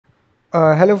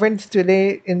Hello friends,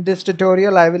 today in this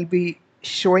tutorial I will be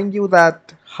showing you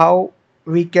that how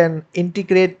we can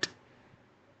integrate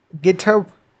GitHub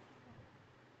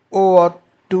OAuth2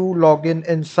 login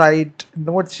inside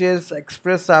Node.js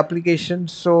Express application.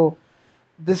 So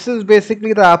this is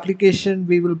basically the application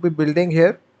we will be building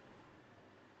here.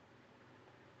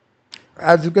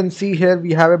 As you can see here,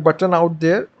 we have a button out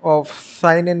there of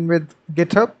sign in with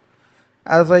GitHub.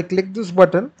 As I click this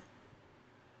button,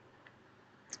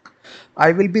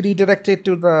 I will be redirected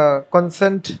to the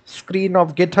consent screen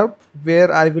of GitHub where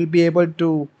I will be able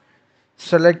to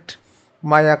select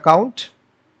my account,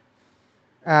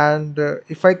 and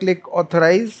if I click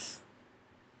authorize,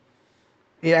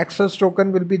 a access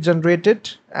token will be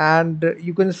generated, and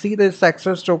you can see this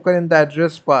access token in the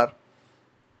address bar,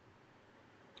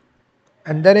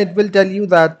 and then it will tell you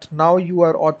that now you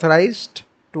are authorized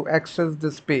to access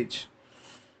this page.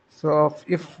 So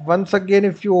if once again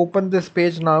if you open this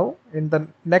page now, in the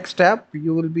next tab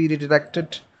you will be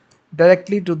redirected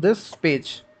directly to this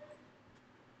page.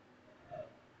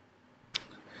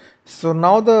 So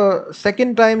now the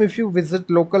second time if you visit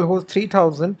localhost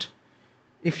 3000,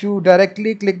 if you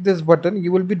directly click this button,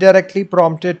 you will be directly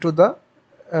prompted to the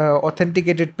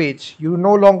authenticated page. You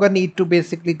no longer need to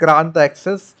basically grant the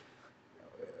access.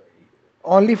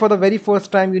 Only for the very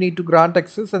first time you need to grant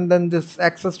access, and then this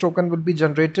access token will be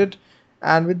generated.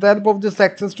 And with the help of this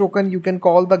access token, you can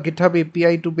call the GitHub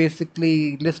API to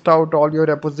basically list out all your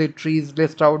repositories,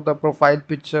 list out the profile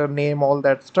picture, name, all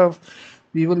that stuff.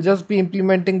 We will just be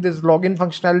implementing this login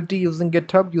functionality using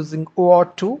GitHub, using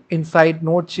OAuth2 inside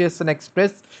Node.js and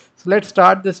Express. So let's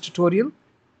start this tutorial.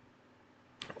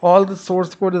 All the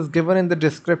source code is given in the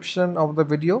description of the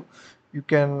video. You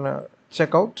can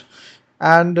check out.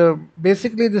 And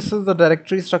basically this is the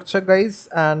directory structure, guys,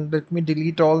 and let me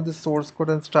delete all the source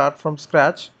code and start from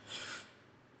scratch.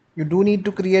 You do need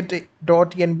to create a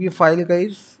 .env file,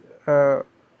 guys,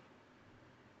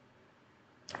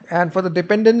 and for the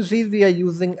dependencies we are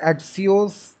using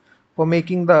Axios for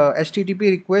making the HTTP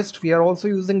request. We are also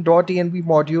using .env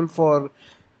module for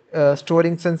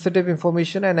storing sensitive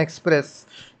information, and Express.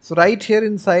 So right here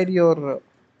inside your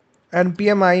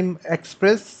npm I'm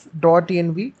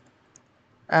express.env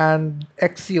and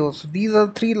Axios. These are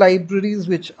three libraries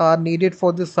which are needed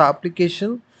for this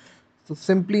application. So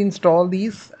simply install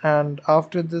these, and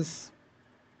after this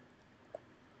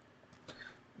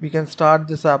we can start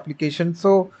this application.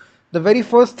 So the very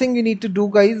first thing you need to do,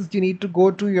 guys, you need to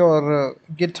go to your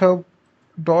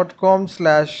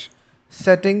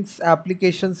github.com/settings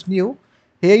applications new.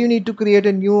 Here you need to create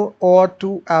a new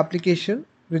OAuth2 application,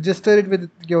 register it with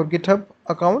your GitHub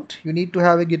account. You need to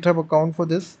have a GitHub account for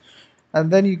this, and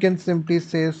then you can simply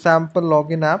say sample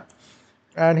login app,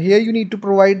 and here you need to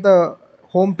provide the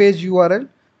home page URL.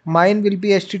 Mine will be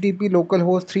http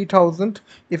localhost 3000.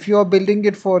 If you are building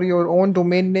it for your own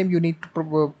domain name, you need to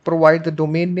provide the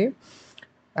domain name,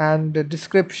 and the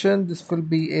description, this will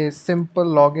be a simple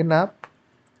login app.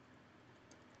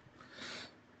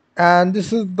 And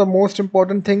this is the most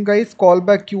important thing, guys,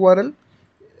 callback URL.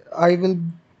 I will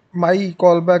My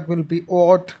callback will be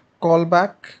OAuth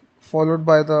callback followed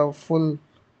by the full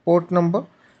port number.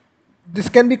 This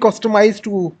can be customized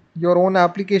to your own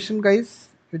application, guys.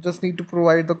 You just need to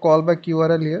provide the callback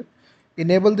URL here.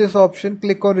 Enable this option,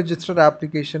 click on register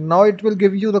application. Now it will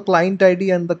give you the client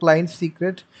ID and the client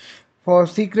secret. For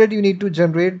secret you need to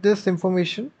generate this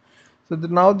information. So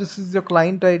now this is your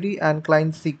client ID and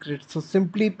client secret. So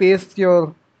simply paste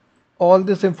your all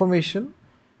this information,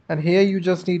 and here you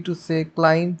just need to say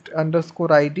client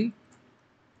underscore ID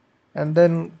and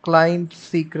then client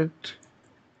secret.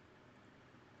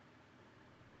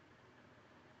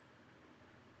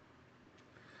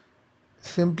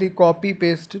 Simply copy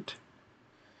paste it.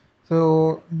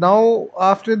 So now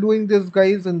after doing this,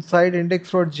 guys, inside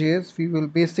index.js we will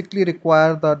basically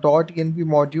require the .env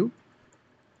module,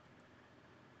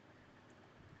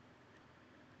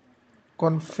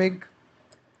 config,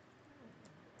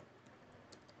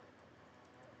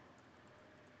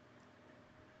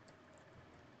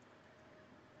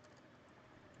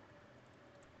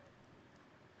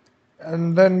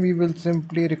 and then we will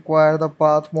simply require the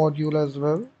path module as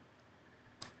well,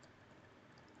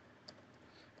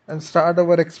 and start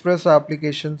our Express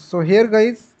application. So here,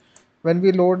 guys, when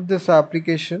we load this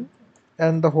application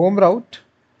and the home route,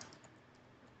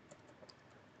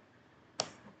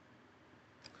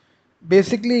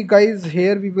 basically, guys,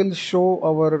 here we will show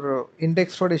our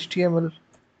index.html.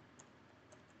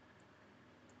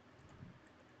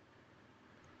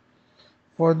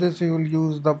 For this we will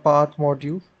use the path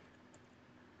module.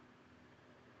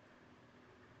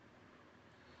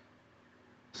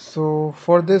 So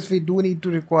for this we do need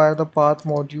to require the path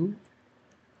module.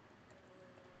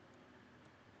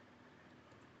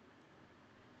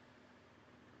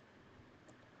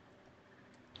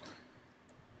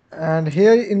 And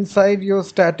here inside your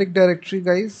static directory,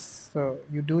 guys, so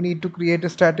you do need to create a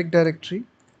static directory.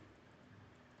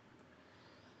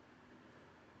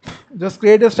 Just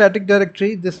create a static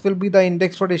directory. This will be the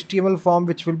index.html form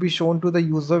which will be shown to the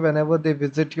user whenever they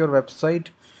visit your website.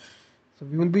 So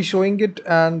we will be showing it,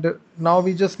 and now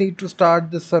we just need to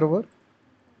start the server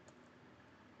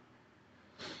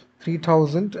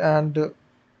 3000, and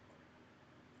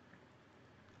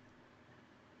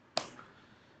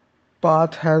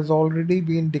path has already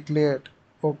been declared.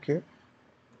 Okay.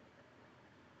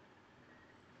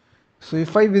 So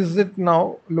if I visit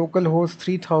now localhost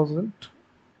 3000,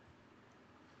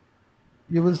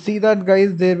 you will see that,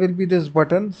 guys, there will be this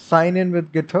button, sign in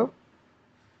with GitHub.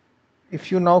 If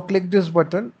you now click this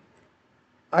button,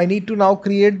 I need to now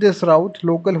create this route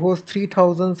localhost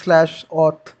 3000 slash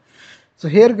auth. So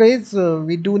here, guys,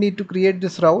 we do need to create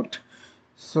this route.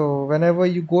 So whenever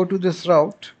you go to this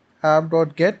route,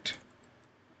 app.get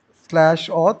slash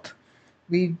auth,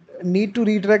 we need to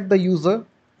redirect the user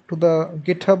to the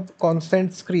GitHub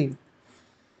consent screen.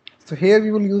 So here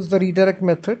we will use the redirect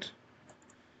method,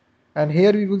 and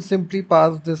here we will simply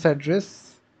pass this address,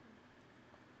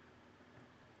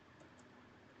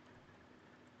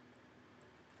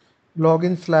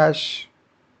 login slash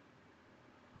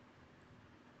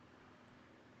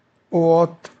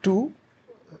OAuth2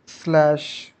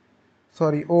 slash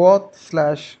OAuth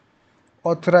slash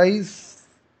authorize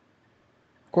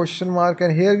question mark,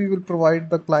 and here we will provide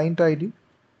the client ID.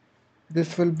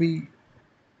 This will be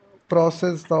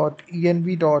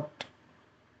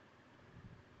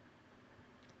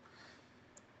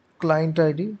process.env.client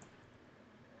ID.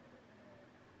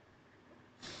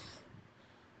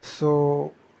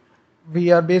 So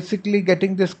we are basically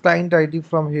getting this client ID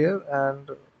from here and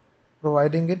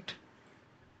providing it.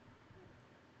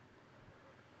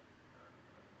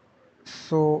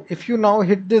 So if you now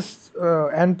hit this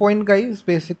endpoint, guys,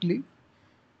 basically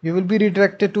you will be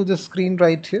redirected to the screen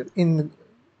right here. In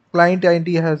client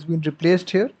ID has been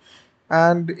replaced here,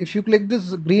 and if you click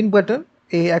this green button,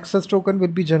 a access token will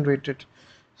be generated.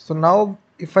 So now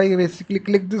if I basically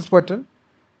click this button,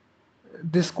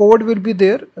 this code will be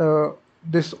there.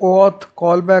 This OAuth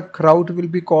callback route will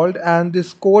be called, and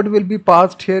this code will be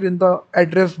passed here in the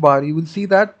address bar. You will see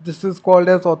that this is called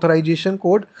as authorization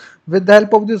code. With the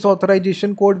help of this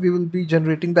authorization code, we will be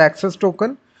generating the access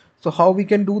token. So how we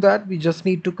can do that? We just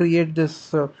need to create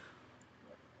this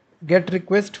get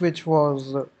request, which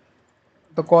was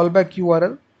the callback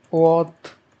URL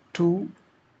OAuth2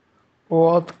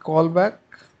 OAuth callback,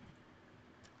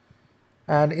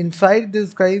 and inside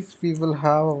this, guys, we will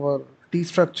have our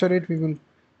destructure it. We will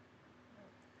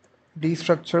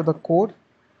destructure the code.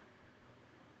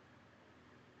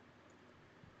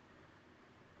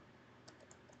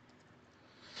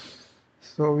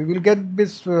 So we will get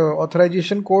this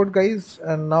authorization code, guys,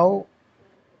 and now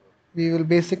we will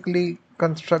basically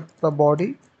construct the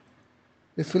body.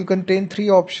 This will contain three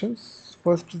options.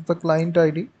 First is the client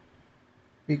ID.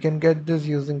 We can get this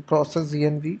using process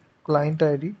env client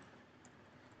ID,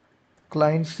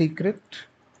 client secret,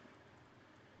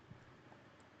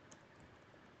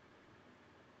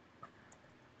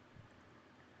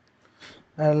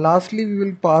 and lastly we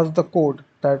will pass the code.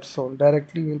 That's all.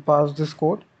 Directly we will pass this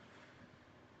code.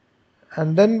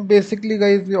 And then basically,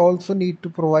 guys, we also need to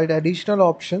provide additional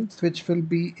options, which will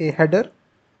be a header,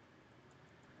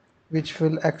 which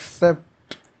will accept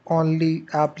only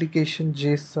application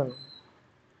JSON.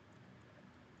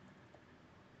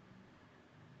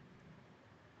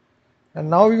 And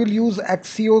now we will use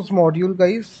Axios module,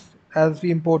 guys, as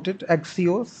we imported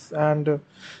Axios, and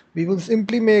we will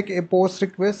simply make a post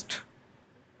request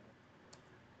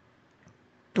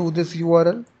to this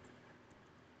URL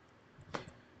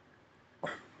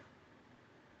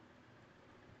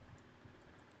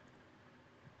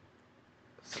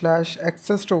slash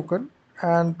access token,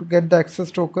 and to get the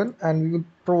access token, and we will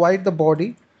provide the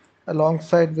body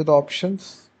alongside with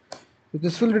options. So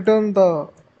this will return the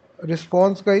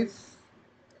response, guys.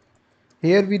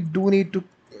 Here we do need to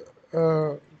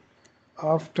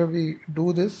after we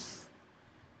do this,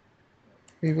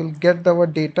 we will get our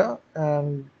data,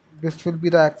 and this will be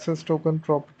the access token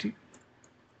property.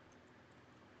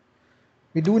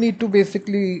 We do need to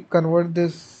basically convert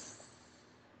this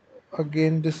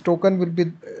again. This token will be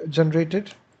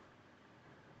generated,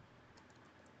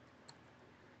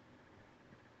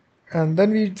 and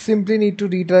then we simply need to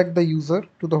redirect the user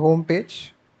to the home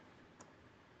page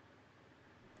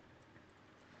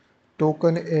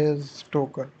token is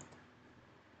token.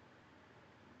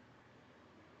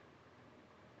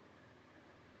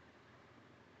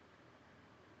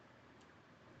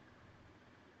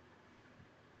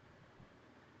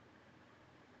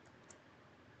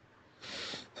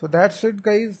 So that's it,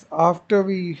 guys. After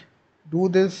we do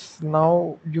this,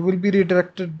 now you will be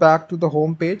redirected back to the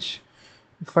home page.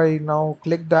 If I now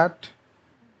click that,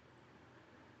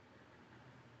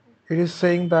 it is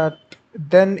saying that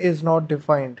then is not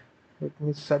defined. Let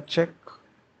me set check.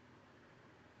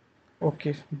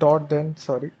 Okay, dot then,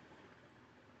 sorry.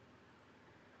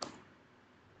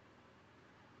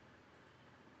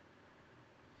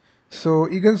 So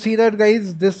you can see that,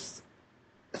 guys, this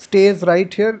stays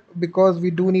right here because we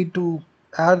do need to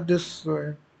add this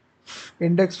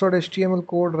index.html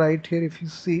code right here. If you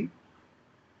see,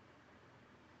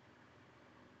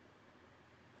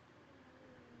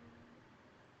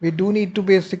 we do need to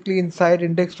basically inside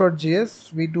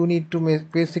index.js, we do need to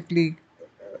basically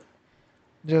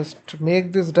just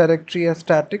make this directory as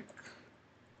static.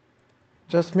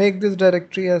 Just make this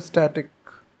directory as static.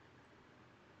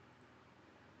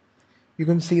 You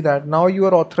can see that now you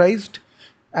are authorized.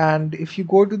 And if you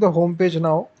go to the home page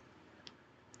now,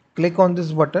 click on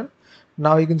this button.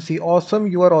 Now you can see awesome,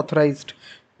 you are authorized.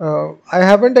 I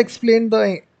haven't explained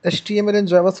the HTML and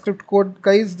JavaScript code,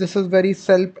 guys. This is very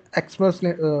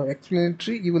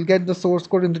self-explanatory. You will get the source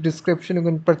code in the description. You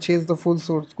can purchase the full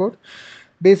source code.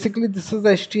 Basically, this is the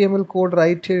HTML code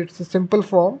right here. It's a simple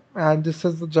form, and this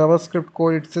is the JavaScript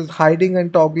code. It says hiding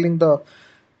and toggling the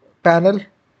panel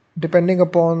depending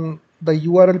upon the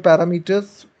URL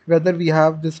parameters, whether we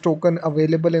have this token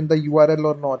available in the URL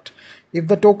or not. If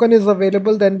the token is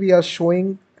available, then we are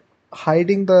showing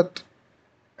hiding that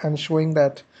and showing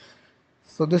that.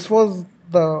 So this was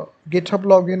the GitHub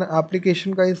login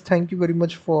application, guys. Thank you very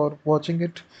much for watching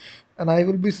it, and I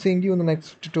will be seeing you in the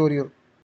next tutorial.